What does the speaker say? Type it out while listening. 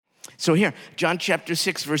So here, John chapter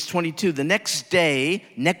 6, verse 22, the next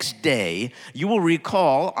day, you will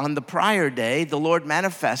recall on the prior day, the Lord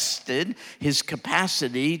manifested his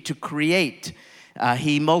capacity to create.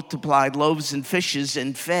 He multiplied loaves and fishes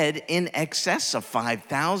and fed in excess of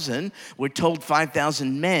 5,000. We're told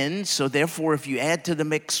 5,000 men, so therefore if you add to the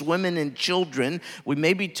mix women and children, we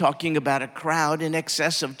may be talking about a crowd in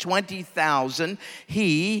excess of 20,000.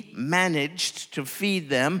 He managed to feed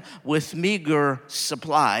them with meager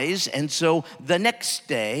supplies, and so the next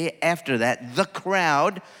day after that, the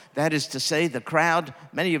crowd, that is to say the crowd,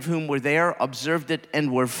 many of whom were there, observed it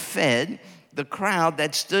and were fed. The crowd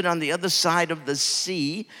that stood on the other side of the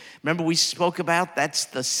sea, remember we spoke about, that's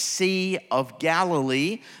the Sea of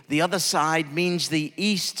Galilee. The other side means the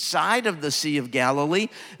east side of the Sea of Galilee.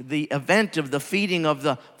 The event of the feeding of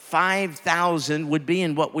the 5,000 would be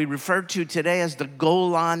in what we refer to today as the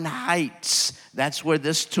Golan Heights. That's where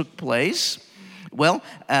this took place. Well,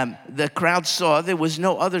 the crowd saw there was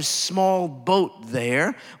no other small boat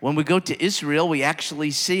there. When we go to Israel, we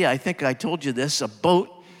actually see, I think I told you this, a boat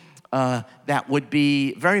that would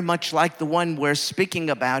be very much like the one we're speaking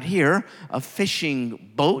about here, a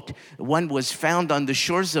fishing boat. One was found on the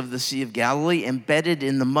shores of the Sea of Galilee, embedded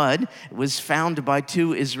in the mud. It was found by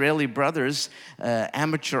two Israeli brothers,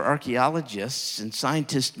 amateur archaeologists, and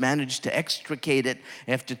scientists managed to extricate it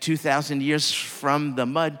after 2,000 years from the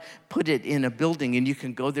mud, put it in a building, and you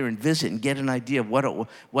can go there and visit and get an idea of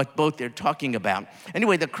what boat they're talking about.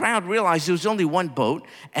 Anyway, the crowd realized there was only one boat,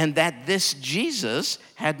 and that this Jesus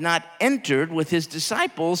had not entered with his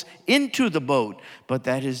disciples into the boat, but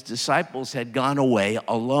that his disciples had gone away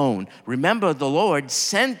alone. Remember, the Lord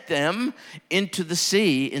sent them into the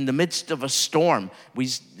sea in the midst of a storm.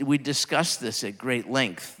 We discussed this at great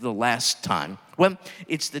length the last time. Well,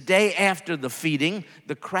 it's the day after the feeding.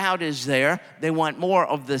 The crowd is there. They want more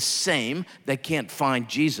of the same. They can't find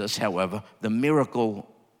Jesus, however, the miracle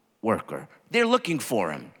worker. They're looking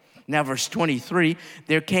for him. Now, verse 23,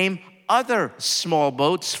 there came other small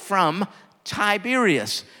boats from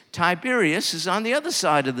Tiberias. Tiberias is on the other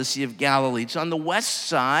side of the Sea of Galilee. It's on the west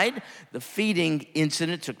side. The feeding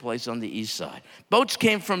incident took place on the east side. Boats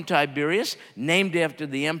came from Tiberias, named after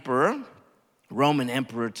the emperor, Roman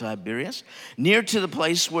Emperor Tiberius, near to the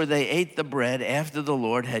place where they ate the bread after the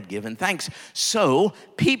Lord had given thanks. So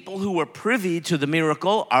people who were privy to the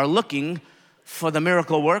miracle are looking for the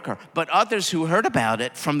miracle worker. But others who heard about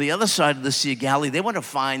it from the other side of the Sea of Galilee, they want to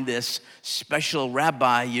find this special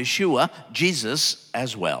Rabbi Yeshua, Jesus,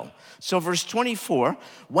 as well. So verse 24,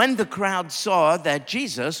 when the crowd saw that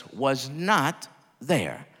Jesus was not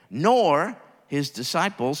there, nor his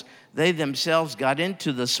disciples, they themselves got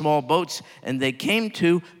into the small boats, and they came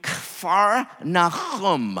to Kfar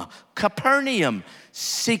Nahum, Capernaum,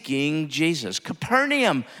 seeking Jesus.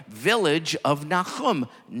 Capernaum, village of Nahum,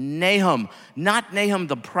 Nahum, not Nahum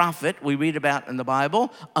the prophet we read about in the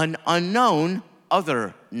Bible, an unknown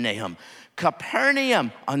other Nahum.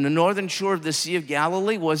 Capernaum, on the northern shore of the Sea of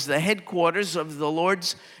Galilee, was the headquarters of the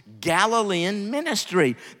Lord's Galilean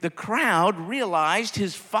ministry. The crowd realized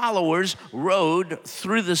his followers rode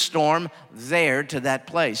through the storm there to that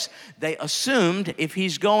place. They assumed if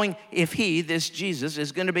this Jesus,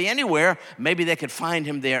 is going to be anywhere, maybe they could find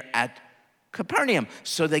him there at Capernaum.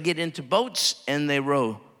 So they get into boats and they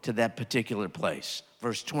row to that particular place.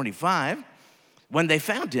 Verse 25, when they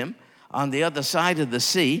found him on the other side of the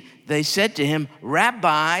sea, they said to him,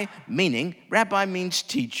 Rabbi, meaning, Rabbi means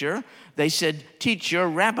teacher. They said, Teacher,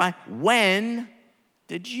 Rabbi, when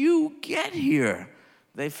did you get here?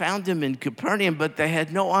 They found him in Capernaum, but they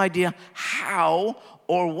had no idea how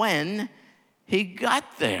or when he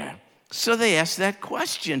got there. So they asked that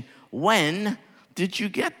question, when did you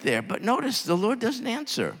get there? But notice the Lord doesn't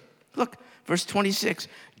answer. Look, verse 26,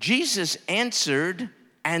 Jesus answered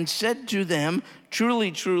and said to them,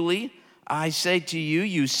 Truly, truly, I say to you,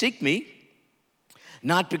 you seek me,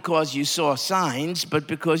 not because you saw signs, but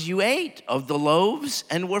because you ate of the loaves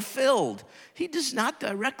and were filled. He does not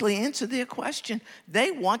directly answer their question.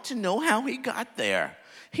 They want to know how he got there.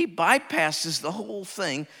 He bypasses the whole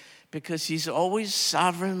thing because he's always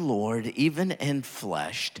sovereign Lord, even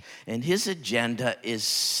enfleshed, and his agenda is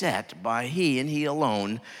set by he and he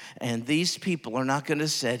alone, and these people are not going to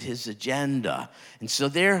set his agenda. And so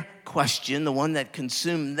their question, the one that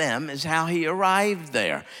consumed them, is how he arrived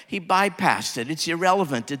there. He bypassed it. It's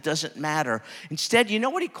irrelevant. It doesn't matter. Instead, you know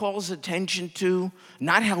what he calls attention to?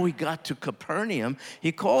 Not how he got to Capernaum.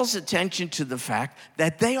 He calls attention to the fact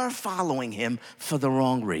that they are following him for the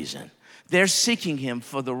wrong reason. They're seeking him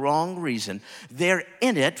for the wrong reason. They're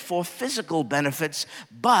in it for physical benefits,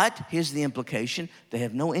 but here's the implication, they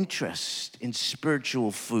have no interest in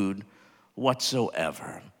spiritual food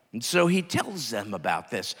whatsoever. And so he tells them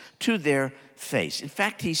about this to their face. In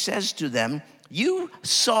fact, he says to them, you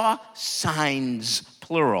saw signs,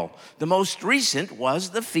 plural. The most recent was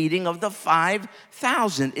the feeding of the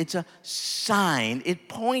 5,000. It's a sign. It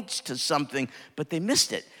points to something, but they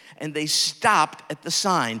missed it. And they stopped at the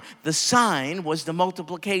sign. The sign was the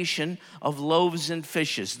multiplication of loaves and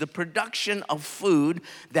fishes, the production of food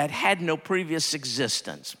that had no previous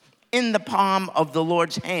existence. In the palm of the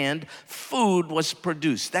Lord's hand, food was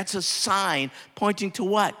produced. That's a sign pointing to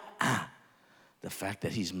what? The fact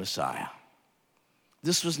that he's Messiah.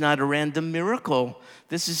 This was not a random miracle.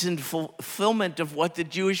 This is in fulfillment of what the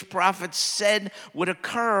Jewish prophets said would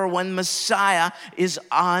occur when Messiah is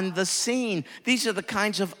on the scene. These are the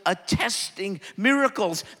kinds of attesting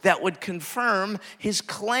miracles that would confirm his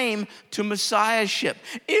claim to messiahship.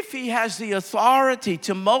 If he has the authority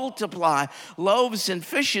to multiply loaves and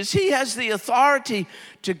fishes, he has the authority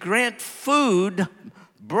to grant food,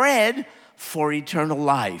 bread, for eternal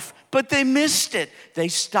life. But they missed it. They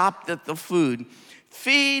stopped at the food.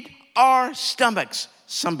 Feed our stomachs,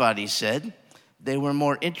 somebody said. They were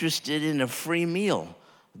more interested in a free meal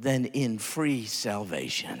than in free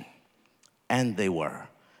salvation. And they were.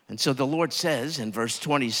 And so the Lord says in verse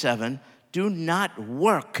 27, do not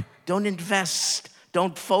work, don't invest,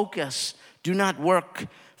 don't focus, do not work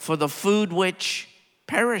for the food which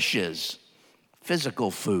perishes,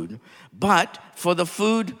 physical food, but for the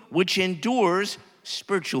food which endures,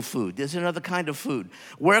 spiritual food. There's another kind of food.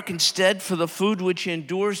 Work instead for the food which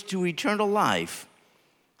endures to eternal life,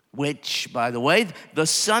 which, by the way, the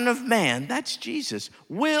Son of Man, that's Jesus,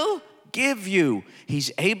 will give you.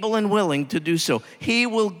 He's able and willing to do so. He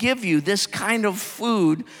will give you this kind of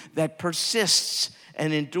food that persists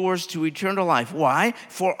and endures to eternal life. Why?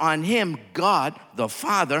 For on him, God, the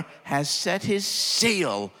Father, has set his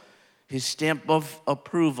seal, his stamp of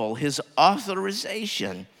approval, his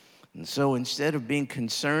authorization. And so instead of being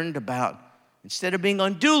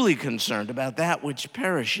unduly concerned about that which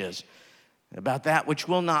perishes, about that which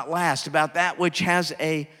will not last, about that which has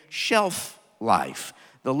a shelf life,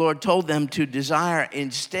 the Lord told them to desire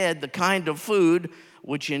instead the kind of food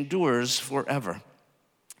which endures forever.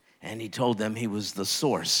 And he told them he was the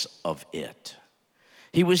source of it.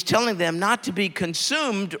 He was telling them not to be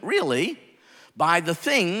consumed, really, by the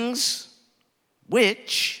things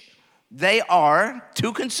which they are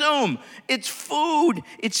to consume. It's food.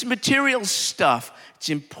 It's material stuff. It's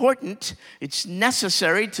important. It's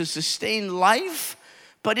necessary to sustain life,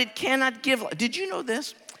 but it cannot give. Did you know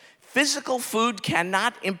this? Physical food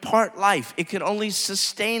cannot impart life. It can only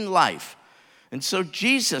sustain life. And so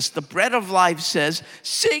Jesus, the bread of life, says,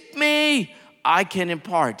 seek me. I can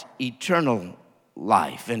impart eternal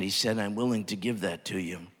life. And he said, I'm willing to give that to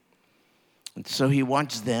you. And so he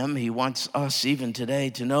wants us even today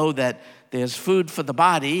to know that there's food for the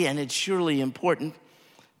body, and it's surely important,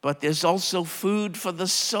 but there's also food for the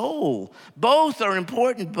soul. Both are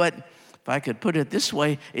important, but if I could put it this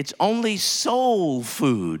way, it's only soul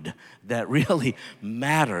food that really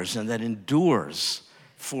matters and that endures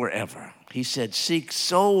forever. He said, seek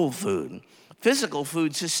soul food. Physical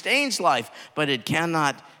food sustains life, but it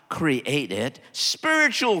cannot create it.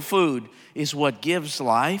 Spiritual food is what gives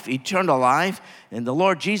life, eternal life. And the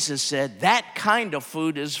Lord Jesus said, that kind of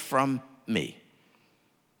food is from me.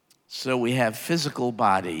 So we have physical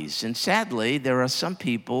bodies. And sadly, there are some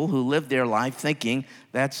people who live their life thinking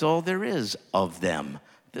that's all there is of them.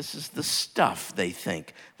 This is the stuff they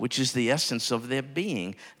think, which is the essence of their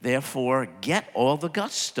being. Therefore, get all the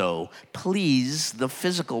gusto. Please the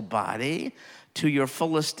physical body to your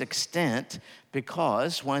fullest extent,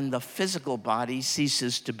 because when the physical body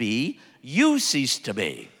ceases to be, you cease to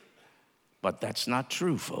be. But that's not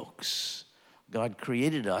true, folks. God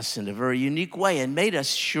created us in a very unique way and made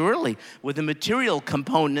us surely with a material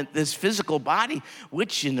component, this physical body,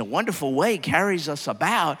 which in a wonderful way carries us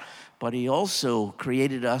about, but he also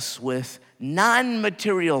created us with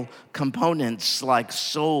non-material components like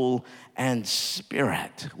soul and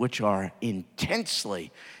spirit, which are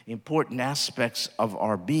intensely important aspects of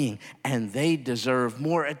our being, and they deserve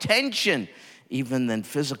more attention even than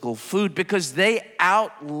physical food, because they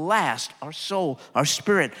outlast our soul, our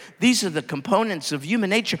spirit. These are the components of human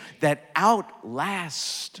nature that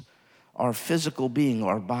outlast our physical being,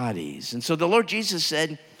 our bodies. And so the Lord Jesus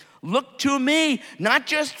said, look to me, not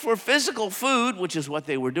just for physical food, which is what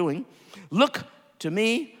they were doing. Look to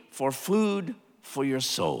me for food for your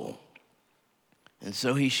soul. And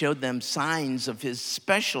so he showed them signs of his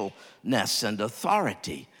specialness and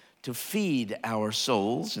authority to feed our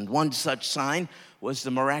souls. And one such sign was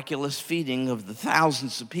the miraculous feeding of the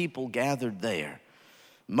thousands of people gathered there.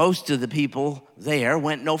 most of the people there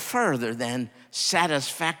went no further than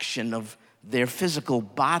satisfaction of their physical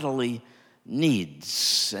bodily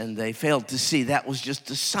needs, and they failed to see that was just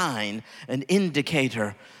a sign, an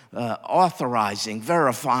indicator, authorizing,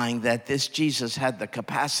 verifying that this Jesus had the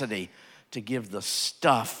capacity to give the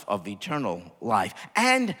stuff of eternal life.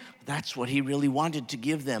 And that's what he really wanted to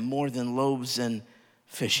give them, more than loaves and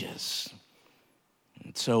fishes.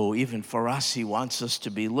 And so even for us, he wants us to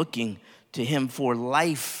be looking to him for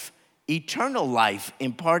life, eternal life,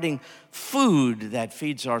 imparting food that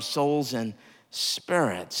feeds our souls and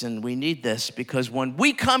spirits. And we need this because when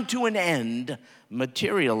we come to an end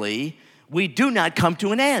materially, we do not come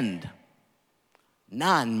to an end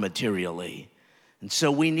non-materially. And so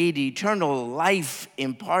we need eternal life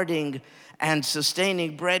imparting and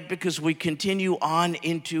sustaining bread because we continue on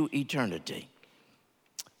into eternity.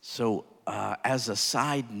 So as a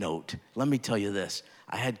side note, let me tell you this.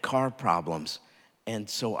 I had car problems, and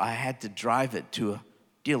so I had to drive it to a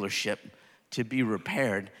dealership to be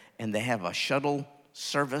repaired, and they have a shuttle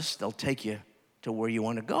service. They'll take you to where you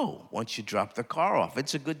want to go once you drop the car off.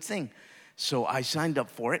 It's a good thing. So I signed up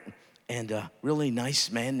for it, and a really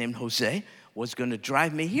nice man named Jose was going to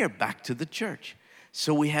drive me here back to the church.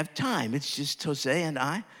 So we have time. It's just Jose and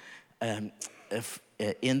I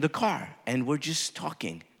in the car, and we're just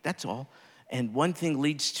talking. That's all. And one thing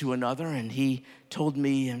leads to another, and he told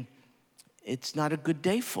me it's not a good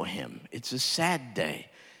day for him. It's a sad day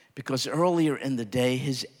because earlier in the day,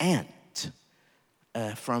 his aunt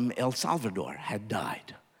from El Salvador had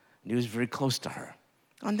died. And he was very close to her.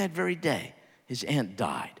 On that very day, his aunt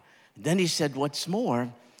died. And then he said, what's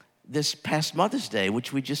more, this past Mother's Day,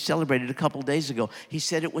 which we just celebrated a couple days ago, he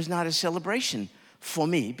said it was not a celebration for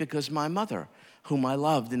me because my mother, whom I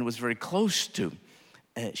loved and was very close to,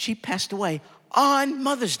 she passed away on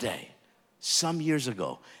Mother's Day some years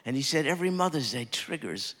ago. And he said every Mother's Day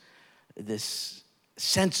triggers this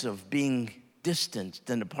sense of being distanced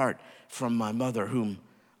and apart from my mother, whom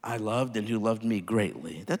I loved and who loved me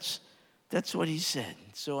greatly. That's what he said.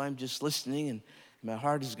 So I'm just listening, and my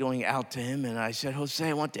heart is going out to him. And I said, Jose,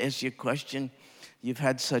 I want to ask you a question. You've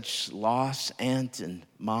had such loss, aunt and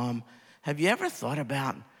mom. Have you ever thought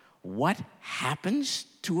about what happens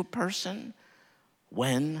to a person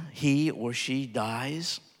when he or she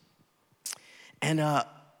dies? And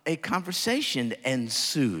a conversation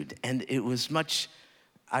ensued, and it was much,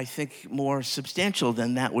 I think, more substantial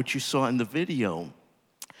than that which you saw in the video.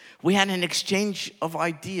 We had an exchange of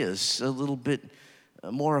ideas, a little bit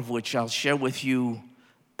more of which I'll share with you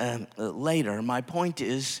later. My point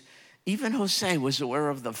is, even Jose was aware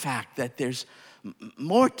of the fact that there's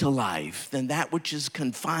more to life than that which is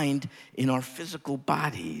confined in our physical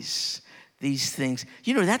bodies. These things,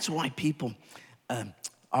 that's why people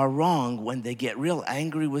are wrong when they get real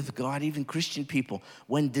angry with God, even Christian people,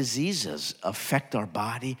 when diseases affect our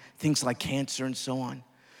body, things like cancer and so on.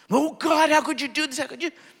 Oh, God, how could you do this? How could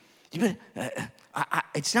you?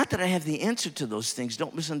 It's not that I have the answer to those things,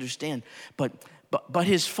 don't misunderstand, but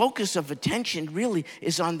his focus of attention really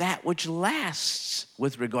is on that which lasts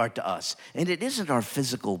with regard to us. And it isn't our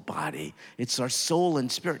physical body, it's our soul and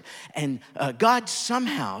spirit. And God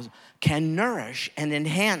somehow can nourish and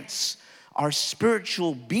enhance our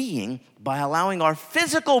spiritual being by allowing our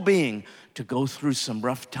physical being to go through some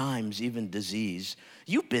rough times, even disease.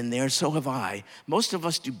 You've been there, so have I. Most of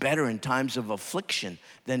us do better in times of affliction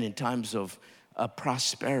than in times of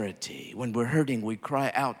prosperity. When we're hurting, we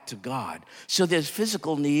cry out to God. So there's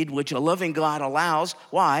physical need, which a loving God allows.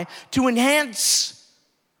 Why? To enhance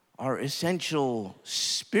our essential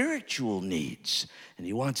spiritual needs. And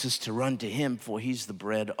he wants us to run to him, for he's the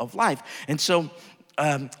bread of life. And so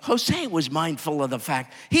Jose was mindful of the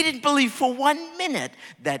fact he didn't believe for 1 minute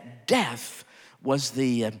that death was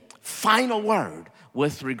the final word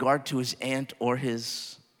with regard to his aunt or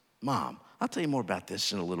his mom. I'll tell you more about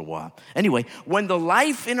this in a little while. Anyway, when the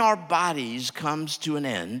life in our bodies comes to an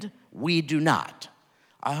end, we do not.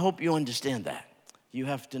 I hope you understand that. You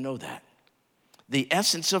have to know that. The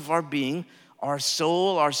essence of our being, our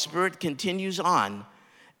soul, our spirit continues on.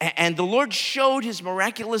 And the Lord showed his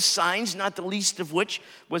miraculous signs, not the least of which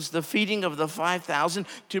was the feeding of the 5,000,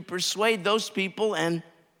 to persuade those people and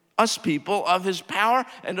us people of his power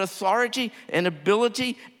and authority and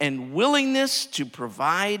ability and willingness to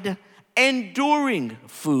provide enduring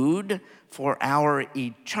food for our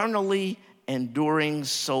eternally enduring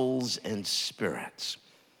souls and spirits.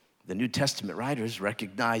 The New Testament writers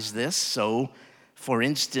recognize this. So, for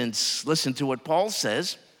instance, listen to what Paul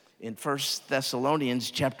says in 1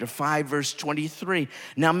 Thessalonians chapter 5, verse 23.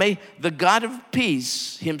 Now may the God of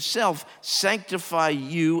peace himself sanctify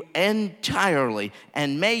you entirely,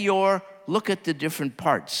 and may your look at the different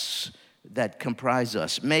parts that comprise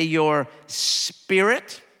us. May your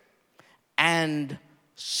spirit and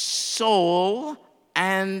soul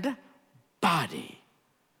and body.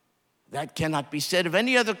 That cannot be said of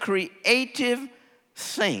any other creative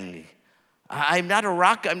thing. I'm not a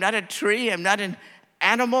rock, I'm not a tree, I'm not an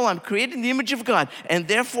animal, I'm created in the image of God. And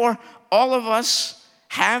therefore, all of us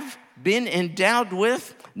have been endowed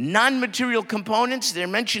with non-material components. They're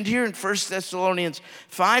mentioned here in 1 Thessalonians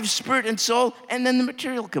 5, spirit and soul, and then the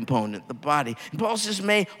material component, the body. And Paul says,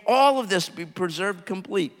 may all of this be preserved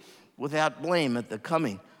complete without blame at the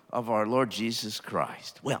coming of our Lord Jesus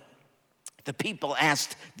Christ. Well, the people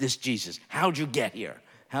asked this Jesus, how'd you get here?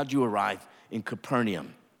 How'd you arrive in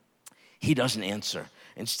Capernaum? He doesn't answer.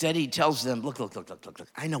 Instead, he tells them, look,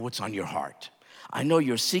 I know what's on your heart. I know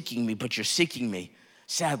you're seeking me, but you're seeking me,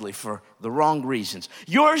 sadly, for the wrong reasons.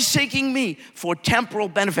 You're seeking me for temporal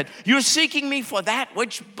benefit. You're seeking me for that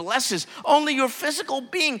which blesses only your physical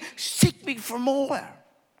being. Seek me for more.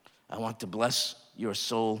 I want to bless your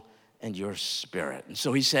soul and your spirit. And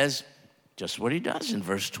so he says, just what he does in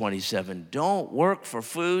verse 27, don't work for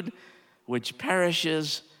food which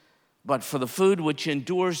perishes, but for the food which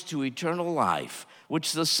endures to eternal life,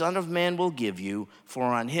 which the Son of Man will give you, for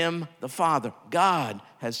on him the Father, God,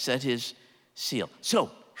 has set his seal. So,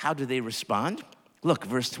 how do they respond? Look,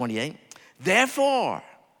 verse 28. Therefore,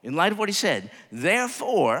 in light of what he said,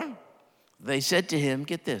 therefore, they said to him,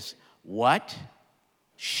 get this, what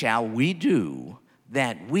shall we do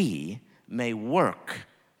that we may work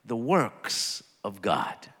the works of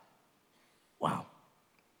God? Wow.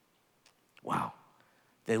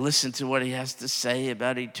 They listen to what he has to say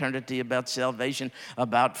about eternity, about salvation,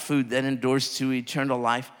 about food that endures to eternal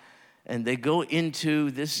life. And they go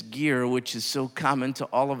into this gear, which is so common to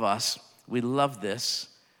all of us. We love this.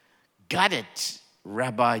 Got it,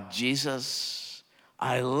 Rabbi Jesus.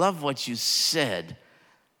 I love what you said.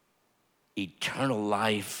 Eternal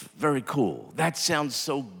life, very cool. That sounds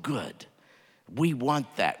so good. We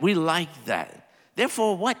want that. We like that.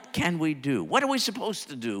 Therefore, what can we do? What are we supposed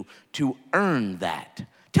to do to earn that?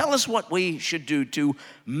 Tell us what we should do to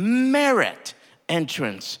merit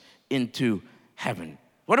entrance into heaven.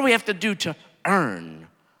 What do we have to do to earn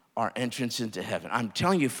our entrance into heaven? I'm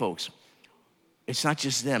telling you, folks, it's not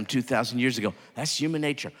just them 2,000 years ago. That's human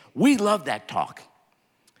nature. We love that talk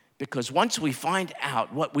because once we find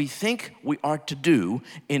out what we think we are to do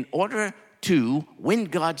in order to win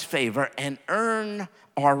God's favor and earn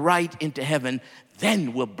our right into heaven,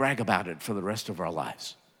 then we'll brag about it for the rest of our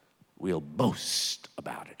lives. We'll boast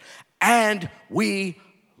about it. And we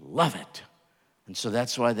love it. And so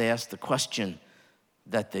that's why they ask the question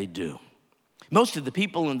that they do. Most of the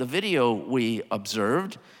people in the video we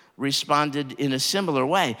observed responded in a similar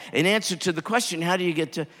way. In answer to the question, how do you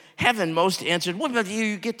get to heaven? Most answered, well,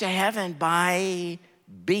 you get to heaven by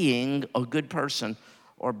being a good person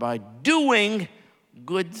or by doing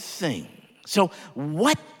good things. So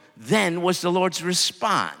what then was the Lord's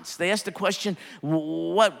response? They asked the question,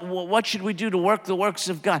 what should we do to work the works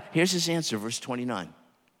of God? Here's his answer, verse 29.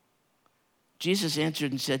 Jesus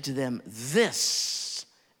answered and said to them, this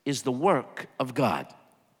is the work of God,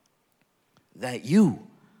 that you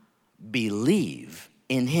believe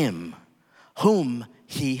in him whom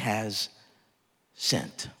he has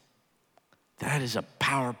sent. That is a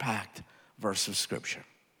power-packed verse of Scripture.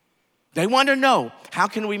 They want to know, how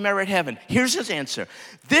can we merit heaven? Here's his answer.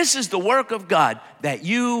 This is the work of God, that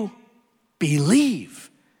you believe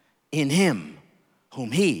in him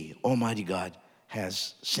whom he, Almighty God,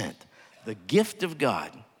 has sent. The gift of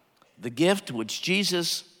God, the gift which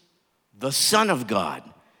Jesus, the Son of God,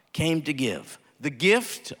 came to give. The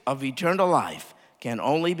gift of eternal life can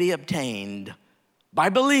only be obtained by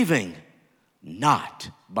believing, not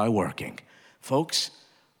by working. Folks,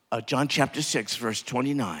 John chapter 6, verse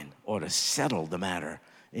 29 ought to settle the matter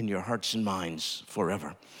in your hearts and minds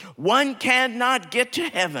forever. One cannot get to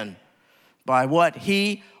heaven by what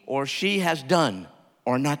he or she has done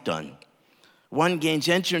or not done. One gains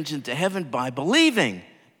entrance into heaven by believing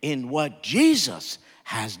in what Jesus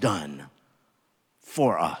has done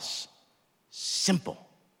for us. Simple.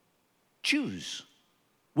 Choose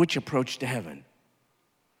which approach to heaven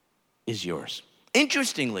is yours.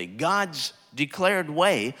 Interestingly, God's declared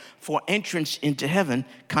way for entrance into heaven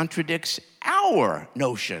contradicts our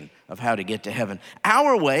notion of how to get to heaven.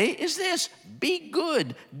 Our way is this: be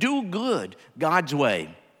good, do good. God's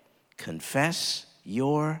way: confess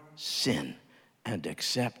your sin and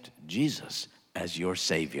accept Jesus as your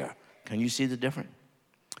Savior. Can you see the difference?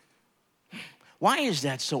 Why is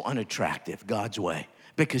that so unattractive, God's way?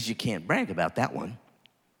 Because you can't brag about that one.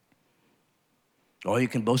 All you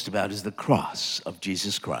can boast about is the cross of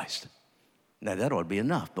Jesus Christ. Now, that ought to be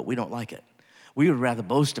enough, but we don't like it. We would rather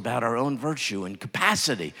boast about our own virtue and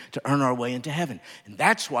capacity to earn our way into heaven. And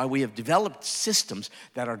that's why we have developed systems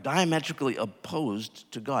that are diametrically opposed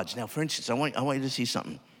to God's. Now, for instance, I want you to see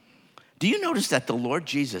something. Do you notice that the Lord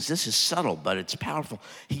Jesus, this is subtle, but it's powerful,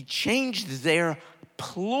 he changed their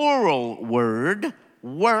plural word,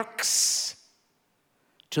 works,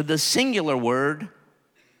 to the singular word,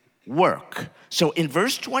 work. So in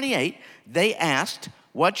verse 28, they asked,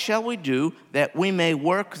 what shall we do that we may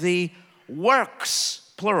work the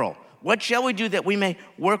works, plural? What shall we do that we may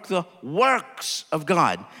work the works of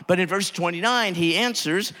God? But in verse 29, he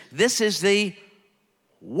answers, this is the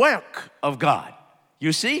work of God.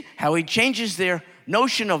 You see how he changes their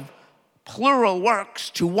notion of plural works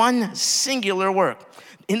to one singular work.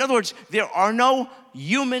 In other words, there are no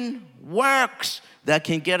human works that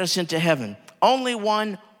can get us into heaven. Only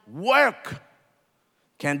one work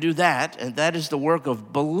can do that, and that is the work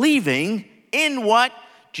of believing in what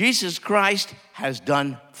Jesus Christ has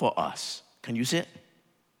done for us. Can you see it?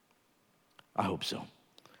 I hope so.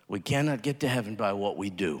 We cannot get to heaven by what we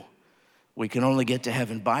do. We can only get to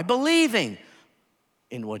heaven by believing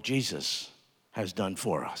in what Jesus has done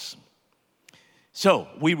for us. So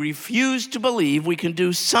we refuse to believe we can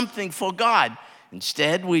do something for God.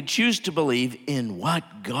 Instead, we choose to believe in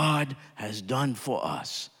what God has done for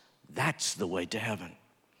us. That's the way to heaven.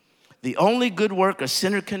 The only good work a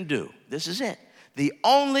sinner can do, this is it. The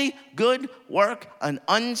only good work an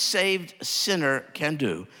unsaved sinner can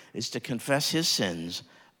do is to confess his sins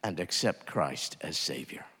and accept Christ as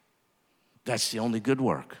Savior. That's the only good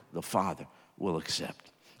work the Father will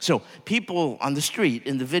accept. So people on the street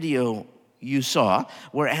in the video you saw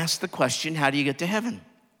were asked the question, how do you get to heaven?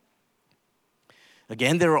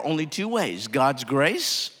 Again, there are only two ways, God's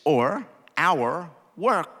grace or our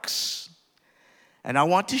works. And I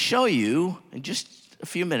want to show you in just a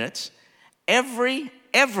few minutes, every,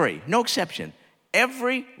 no exception,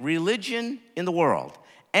 every religion in the world,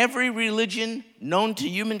 every religion known to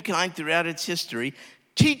humankind throughout its history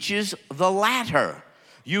teaches the latter.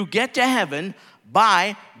 You get to heaven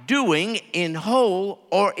by doing in whole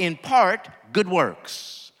or in part good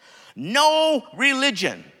works. No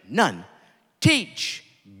religion, none, teach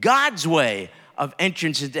God's way of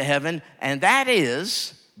entrance into heaven, and that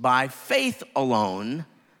is by faith alone,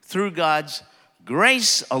 through God's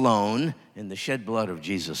grace alone, in the shed blood of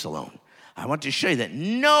Jesus alone. I want to show you that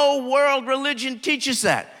no world religion teaches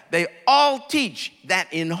that. They all teach that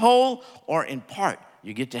in whole or in part,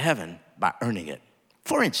 you get to heaven by earning it.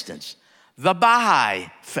 For instance, the Baha'i,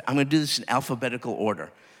 I'm going to do this in alphabetical order.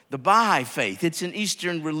 The Baha'i faith, it's an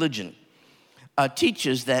Eastern religion,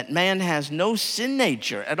 teaches that man has no sin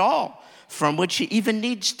nature at all from which he even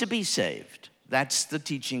needs to be saved. That's the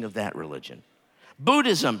teaching of that religion.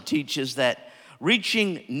 Buddhism teaches that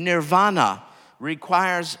reaching nirvana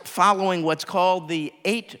requires following what's called the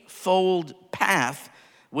Eightfold Path,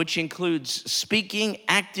 which includes speaking,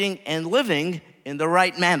 acting, and living in the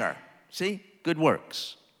right manner. See? Good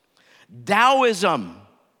works. Taoism,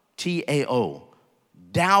 T-A-O,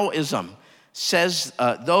 Taoism says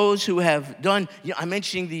those who have done, I'm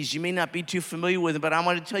mentioning these, you may not be too familiar with them, but I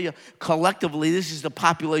want to tell you, collectively, this is the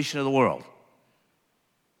population of the world.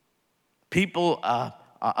 People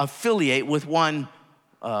affiliate with one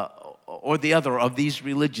or the other of these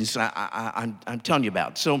religions I'm telling you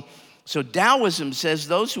about. So Taoism says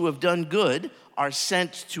those who have done good are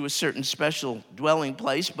sent to a certain special dwelling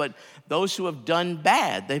place, but those who have done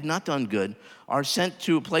bad, they've not done good, are sent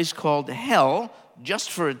to a place called hell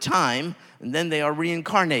just for a time, and then they are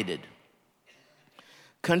reincarnated.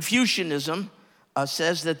 Confucianism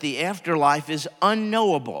says that the afterlife is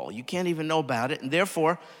unknowable. You can't even know about it, and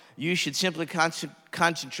therefore you should simply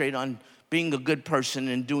concentrate on being a good person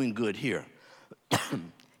and doing good here.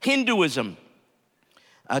 Hinduism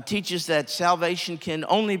teaches that salvation can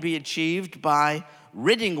only be achieved by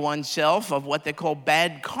ridding oneself of what they call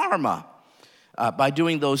bad karma, by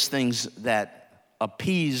doing those things that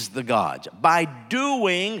appease the gods. By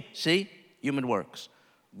doing, see, human works,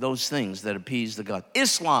 those things that appease the gods.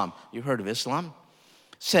 Islam, you've heard of Islam,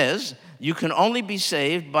 says you can only be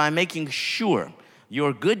saved by making sure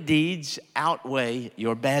your good deeds outweigh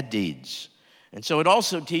your bad deeds. And so it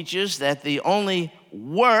also teaches that the only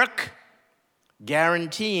work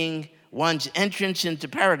guaranteeing one's entrance into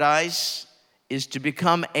paradise is to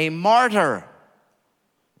become a martyr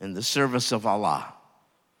in the service of Allah.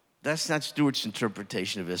 That's not Stuart's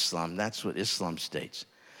interpretation of Islam. That's what Islam states.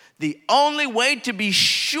 The only way to be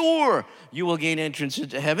sure you will gain entrance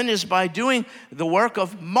into heaven is by doing the work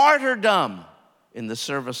of martyrdom in the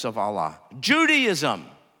service of Allah. Judaism,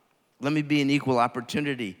 let me be an equal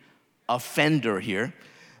opportunity offender here.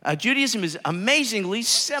 Judaism is amazingly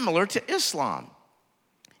similar to Islam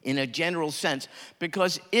in a general sense,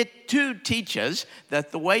 because it too teaches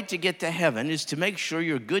that the way to get to heaven is to make sure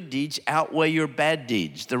your good deeds outweigh your bad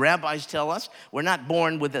deeds. The rabbis tell us we're not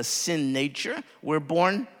born with a sin nature, we're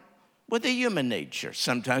born with a human nature.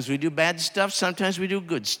 Sometimes we do bad stuff, sometimes we do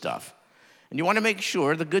good stuff. And you want to make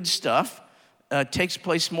sure the good stuff takes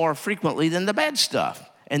place more frequently than the bad stuff.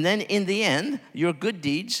 And then in the end, your good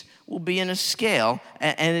deeds will be in a scale,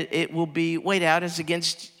 and it will be weighed out as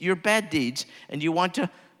against your bad deeds. And you want to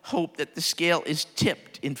hope that the scale is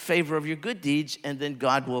tipped in favor of your good deeds, and then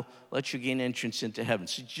God will let you gain entrance into heaven.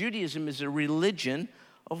 So Judaism is a religion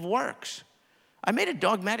of works. I made a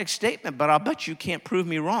dogmatic statement, but I'll bet you can't prove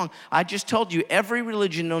me wrong. I just told you every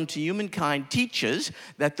religion known to humankind teaches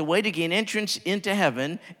that the way to gain entrance into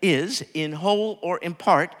heaven is, in whole or in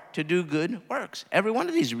part, to do good works. Every one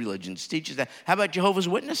of these religions teaches that. How about Jehovah's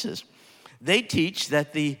Witnesses? They teach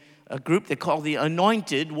that a group they call the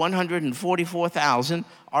anointed, 144,000,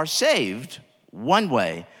 are saved one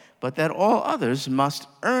way, but that all others must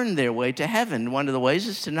earn their way to heaven. One of the ways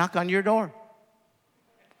is to knock on your door.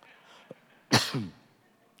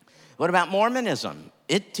 What about Mormonism?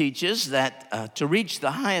 It teaches that to reach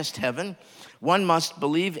the highest heaven, one must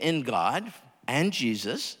believe in God and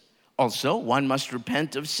Jesus. Also, one must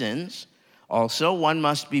repent of sins. Also, one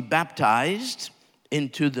must be baptized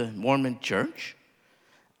into the Mormon church.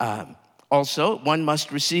 Also, one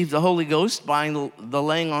must receive the Holy Ghost by the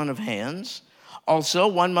laying on of hands. Also,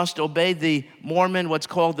 one must obey the Mormon, what's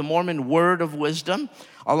called the Mormon word of wisdom,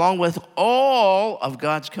 along with all of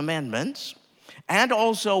God's commandments. And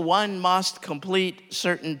also, one must complete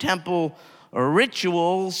certain temple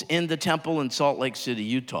rituals in the temple in Salt Lake City,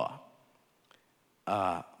 Utah.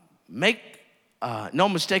 Make no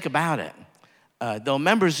mistake about it. Though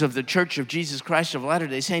members of the Church of Jesus Christ of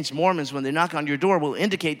Latter-day Saints, Mormons, when they knock on your door, will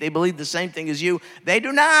indicate they believe the same thing as you. They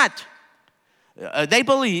do not. They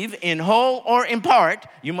believe, in whole or in part,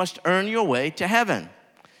 you must earn your way to heaven.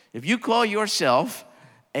 If you call yourself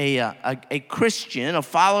a Christian, a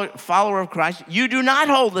follower of Christ, you do not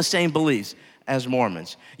hold the same beliefs as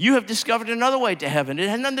Mormons. You have discovered another way to heaven. It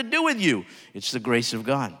has nothing to do with you. It's the grace of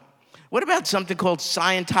God. What about something called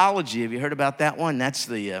Scientology? Have you heard about that one? That's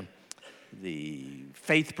the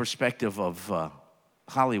faith perspective of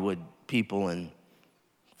Hollywood people and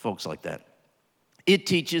folks like that. It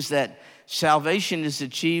teaches that salvation is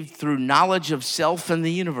achieved through knowledge of self and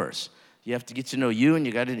the universe. You have to get to know you, and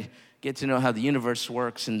you got to get to know how the universe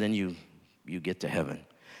works, and then you get to heaven.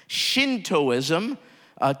 Shintoism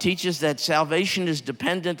teaches that salvation is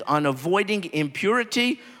dependent on avoiding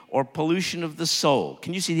impurity or pollution of the soul.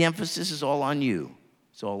 Can you see the emphasis is all on you?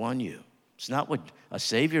 It's all on you. It's not what a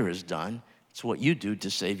Savior has done. It's what you do to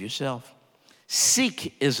save yourself.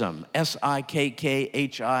 Sikhism,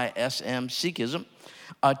 Sikkhism, Sikhism,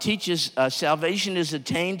 teaches salvation is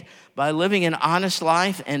attained by living an honest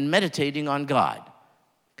life and meditating on God.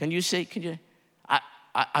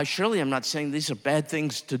 I surely am not saying these are bad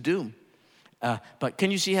things to do, but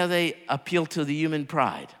can you see how they appeal to the human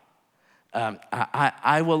pride?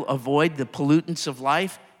 I will avoid the pollutants of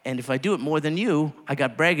life, and if I do it more than you, I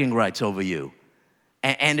got bragging rights over you.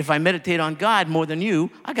 And if I meditate on God more than you,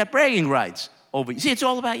 I got bragging rights over you. See, it's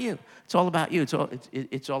all about you. It's all about you.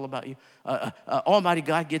 It's all about you. Almighty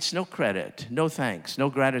God gets no credit, no thanks, no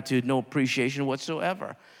gratitude, no appreciation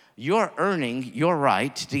whatsoever. You're earning your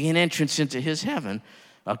right to gain entrance into his heaven,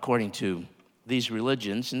 according to these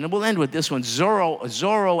religions. And then we'll end with this one,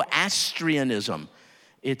 Zoroastrianism.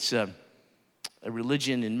 It's a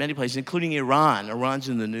religion in many places, including Iran. Iran's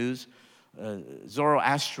in the news.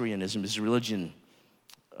 Zoroastrianism is a religion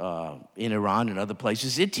in Iran and other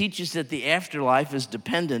places. It teaches that the afterlife is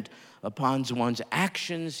dependent upon one's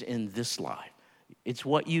actions in this life. It's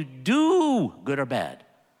what you do, good or bad,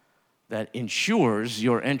 that ensures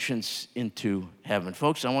your entrance into heaven.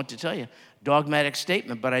 Folks, I want to tell you, dogmatic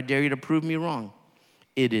statement, but I dare you to prove me wrong.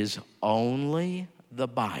 It is only the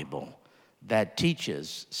Bible that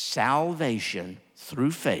teaches salvation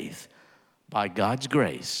through faith by God's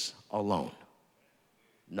grace alone.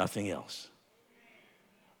 Nothing else.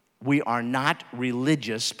 We are not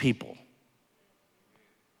religious people.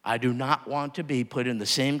 I do not want to be put in the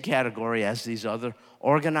same category as these other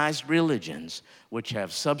organized religions which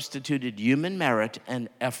have substituted human merit and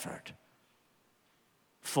effort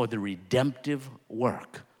for the redemptive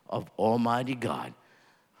work of Almighty God,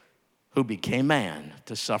 who became man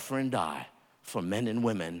to suffer and die for men and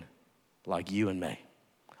women like you and me.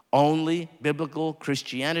 Only biblical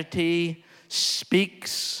Christianity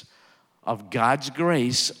speaks of God's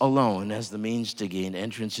grace alone as the means to gain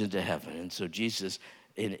entrance into heaven. And so Jesus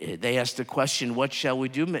They asked the question, what shall we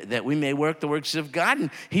do that we may work the works of God?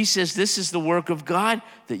 And he says, this is the work of God,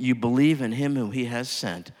 that you believe in him whom he has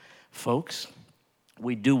sent. Folks,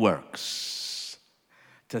 we do works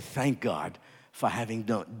to thank God for having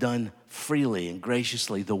done freely and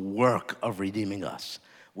graciously the work of redeeming us.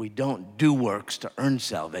 We don't do works to earn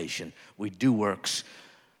salvation. We do works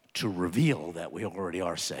to reveal that we already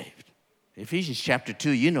are saved. Ephesians chapter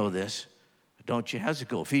 2, you know this, don't you? How's it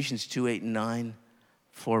go? Ephesians 2, 8 and 9.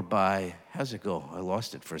 For by, how's it go? I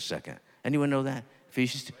lost it for a second. Anyone know that?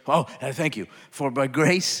 Ephesians 2. Oh, thank you. For by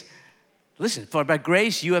grace, listen, for by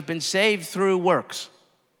grace you have been saved through works.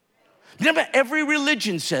 Remember, every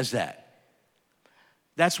religion says that.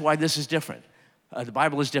 That's why this is different. The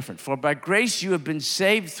Bible is different. For by grace you have been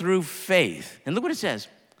saved through faith. And look what it says.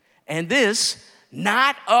 And this,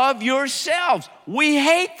 not of yourselves. We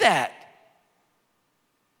hate that.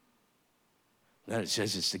 Then it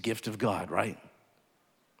says it's the gift of God, right?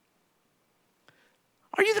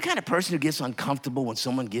 Are you the kind of person who gets uncomfortable when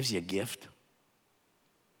someone gives you a gift?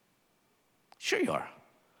 Sure you are.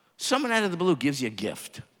 Someone out of the blue gives you a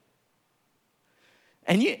gift.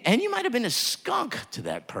 And you might have been a skunk to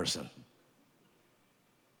that person.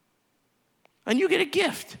 And you get a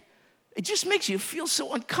gift. It just makes you feel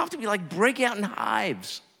so uncomfortable. You like break out in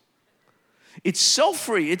hives. It's so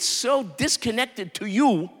free. It's so disconnected to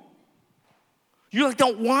you. You like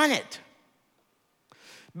don't want it.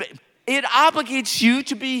 But it obligates you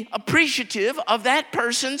to be appreciative of that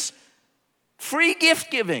person's free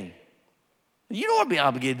gift giving. You don't want to be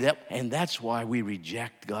obligated to that. And that's why we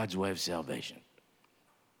reject God's way of salvation.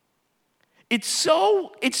 It's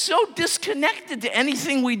so disconnected to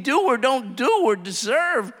anything we do or don't do or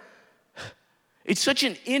deserve. It's such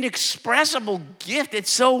an inexpressible gift. It's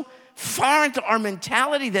so foreign to our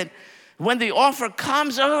mentality that when the offer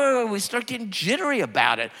comes, we start getting jittery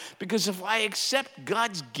about it. Because if I accept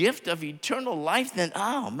God's gift of eternal life, then,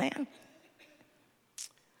 oh, man,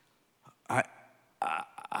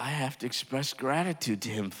 I have to express gratitude to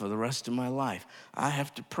him for the rest of my life. I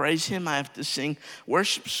have to praise him. I have to sing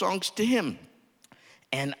worship songs to him.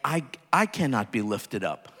 And I cannot be lifted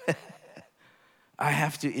up. I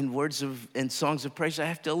have to, in songs of praise, I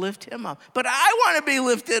have to lift him up. But I want to be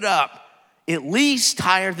lifted up, at least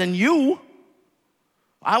higher than you.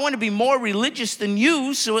 I want to be more religious than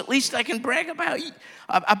you, so at least I can brag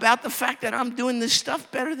about the fact that I'm doing this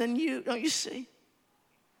stuff better than you. Don't you see?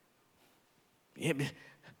 Yeah,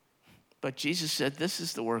 but Jesus said, this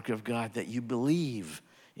is the work of God, that you believe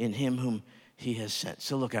in him whom he has sent.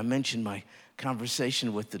 So look, I mentioned my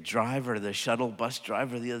conversation with the driver, the shuttle bus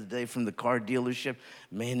driver the other day from the car dealership,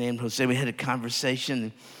 a man named Jose. We had a conversation,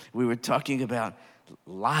 and we were talking about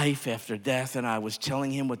life after death, and I was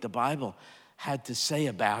telling him what the Bible had to say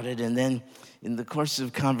about it. And then in the course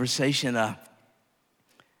of conversation, I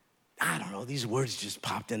don't know, these words just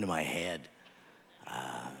popped into my head.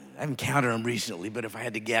 I haven't counted them recently, but if I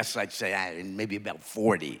had to guess, I'd say maybe about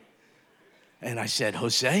 40. And I said,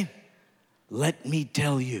 Jose, let me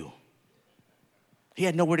tell you. He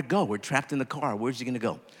had nowhere to go. We're trapped in the car. Where's he going to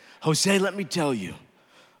go? Jose, let me tell you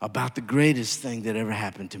about the greatest thing that ever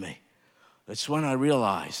happened to me. That's when I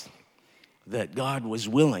realized that God was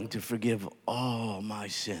willing to forgive all my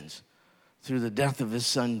sins through the death of his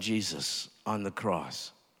son Jesus on the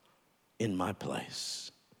cross in my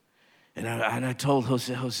place. And I told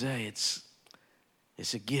Jose,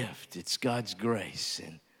 it's a gift. It's God's grace.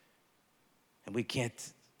 And we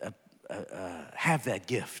can't have that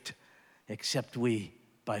gift except we,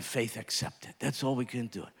 by faith, accept it. That's all we can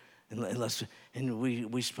do. And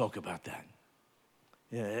we spoke about that.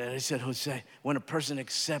 Yeah, I said, Jose, when a person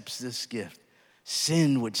accepts this gift,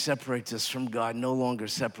 sin, which separates us from God, no longer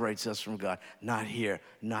separates us from God. Not here,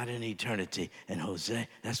 not in eternity. And Jose,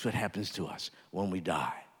 that's what happens to us when we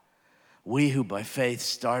die. We who by faith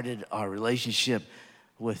started our relationship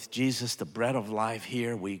with Jesus, the bread of life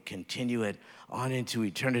here, we continue it on into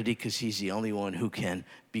eternity because he's the only one who can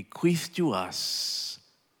bequeath to us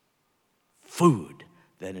food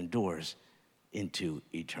that endures into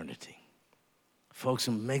eternity. Folks,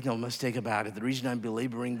 make no mistake about it. The reason I'm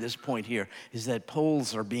belaboring this point here is that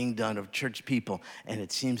polls are being done of church people, and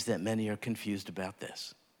it seems that many are confused about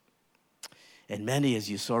this. And many, as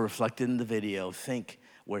you saw reflected in the video, think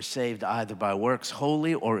we're saved either by works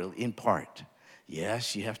wholly or in part.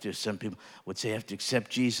 Yes, you have to, some people would say you have to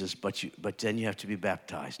accept Jesus, but then you have to be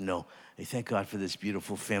baptized. No, I thank God for this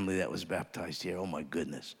beautiful family that was baptized here. Oh my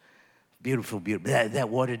goodness. Beautiful, beautiful. That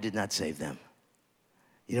water did not save them.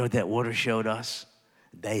 You know what that water showed us?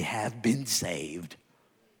 They have been saved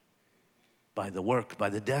by the work, by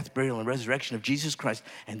the death, burial, and resurrection of Jesus Christ.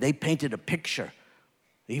 And they painted a picture.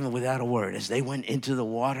 even without a word. As they went into the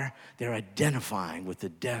water, they're identifying with the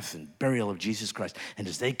death and burial of Jesus Christ. And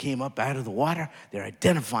as they came up out of the water, they're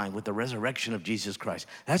identifying with the resurrection of Jesus Christ.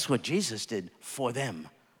 That's what Jesus did for them.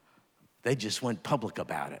 They just went public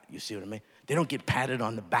about it. You see what I mean? They don't get patted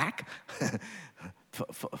on the back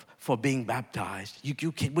for being baptized.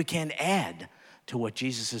 We can't add to what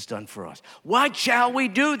Jesus has done for us. What shall we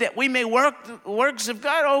do that we may work the works of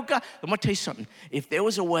God? Oh, God. I'm going to tell you something. If there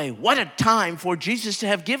was a way, what a time for Jesus to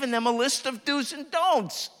have given them a list of do's and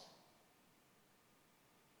don'ts.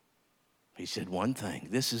 He said one thing.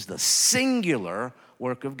 This is the singular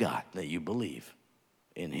work of God, that you believe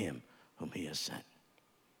in him whom he has sent.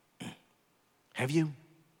 Have you?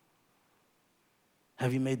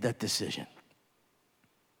 Have you made that decision?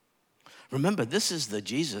 Remember, this is the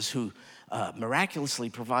Jesus who miraculously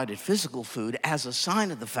provided physical food as a sign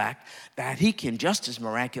of the fact that he can just as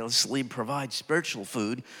miraculously provide spiritual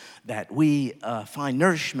food that we find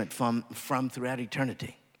nourishment from throughout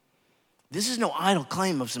eternity. This is no idle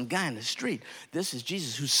claim of some guy in the street. This is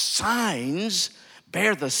Jesus whose signs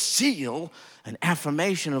bear the seal and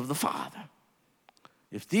affirmation of the Father.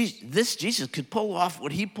 If this Jesus could pull off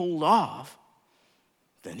what he pulled off,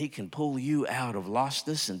 then he can pull you out of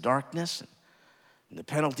lostness and darkness and the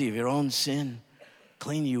penalty of your own sin,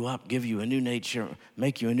 clean you up, give you a new nature,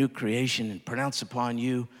 make you a new creation, and pronounce upon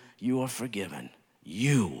you, you are forgiven.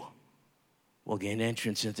 You will gain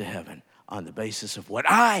entrance into heaven on the basis of what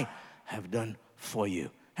I have done for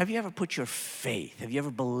you. Have you ever put your faith, have you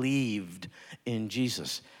ever believed in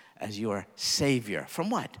Jesus as your Savior? From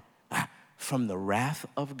what? From the wrath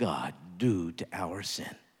of God due to our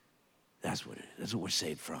sin. That's what it is. That's what we're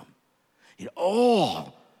saved from. It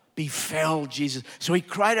all befell Jesus. So he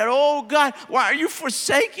cried out, oh God, why are you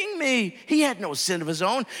forsaking me? He had no sin of his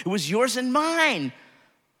own. It was yours and mine,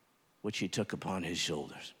 which he took upon his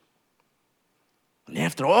shoulders. And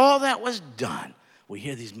after all that was done, we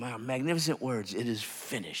hear these magnificent words. It is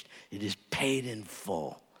finished. It is paid in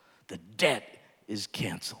full. The debt is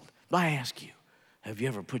canceled. But I ask you, have you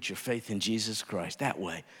ever put your faith in Jesus Christ that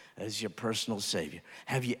way as your personal Savior?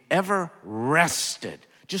 Have you ever rested,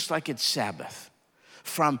 just like it's Sabbath,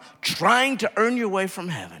 from trying to earn your way from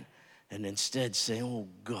heaven and instead saying, oh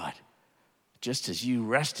God, just as you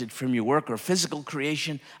rested from your work or physical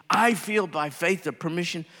creation, I feel by faith the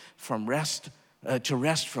permission to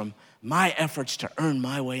rest from my efforts to earn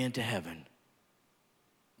my way into heaven.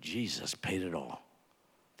 Jesus paid it all.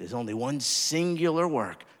 There's only one singular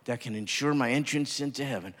work that can ensure my entrance into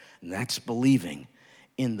heaven, and that's believing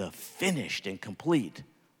in the finished and complete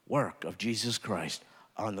work of Jesus Christ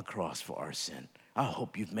on the cross for our sin. I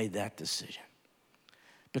hope you've made that decision,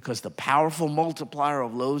 because the powerful multiplier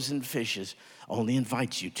of loaves and fishes only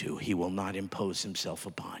invites you to. He will not impose himself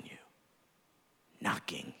upon you.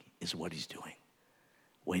 Knocking is what he's doing,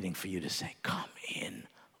 waiting for you to say, come in,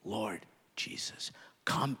 Lord Jesus.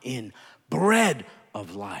 Come in, bread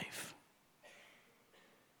of life.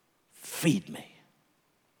 Feed me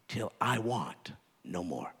till I want no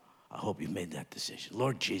more. I hope you've made that decision.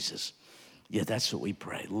 Lord Jesus, yeah, that's what we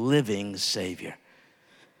pray. Living Savior.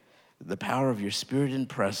 The power of your Spirit and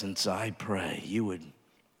presence, I pray you would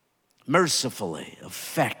mercifully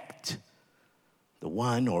affect the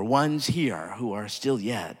one or ones here who are still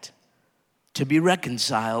yet to be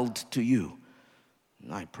reconciled to you.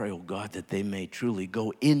 And I pray, oh God, that they may truly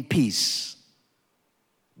go in peace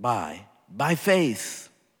by faith,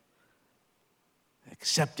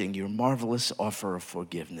 accepting your marvelous offer of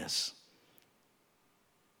forgiveness,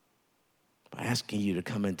 by asking you to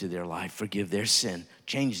come into their life, forgive their sin,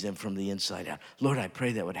 change them from the inside out. Lord, I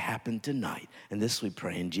pray that would happen tonight. And this we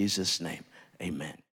pray in Jesus' name. Amen.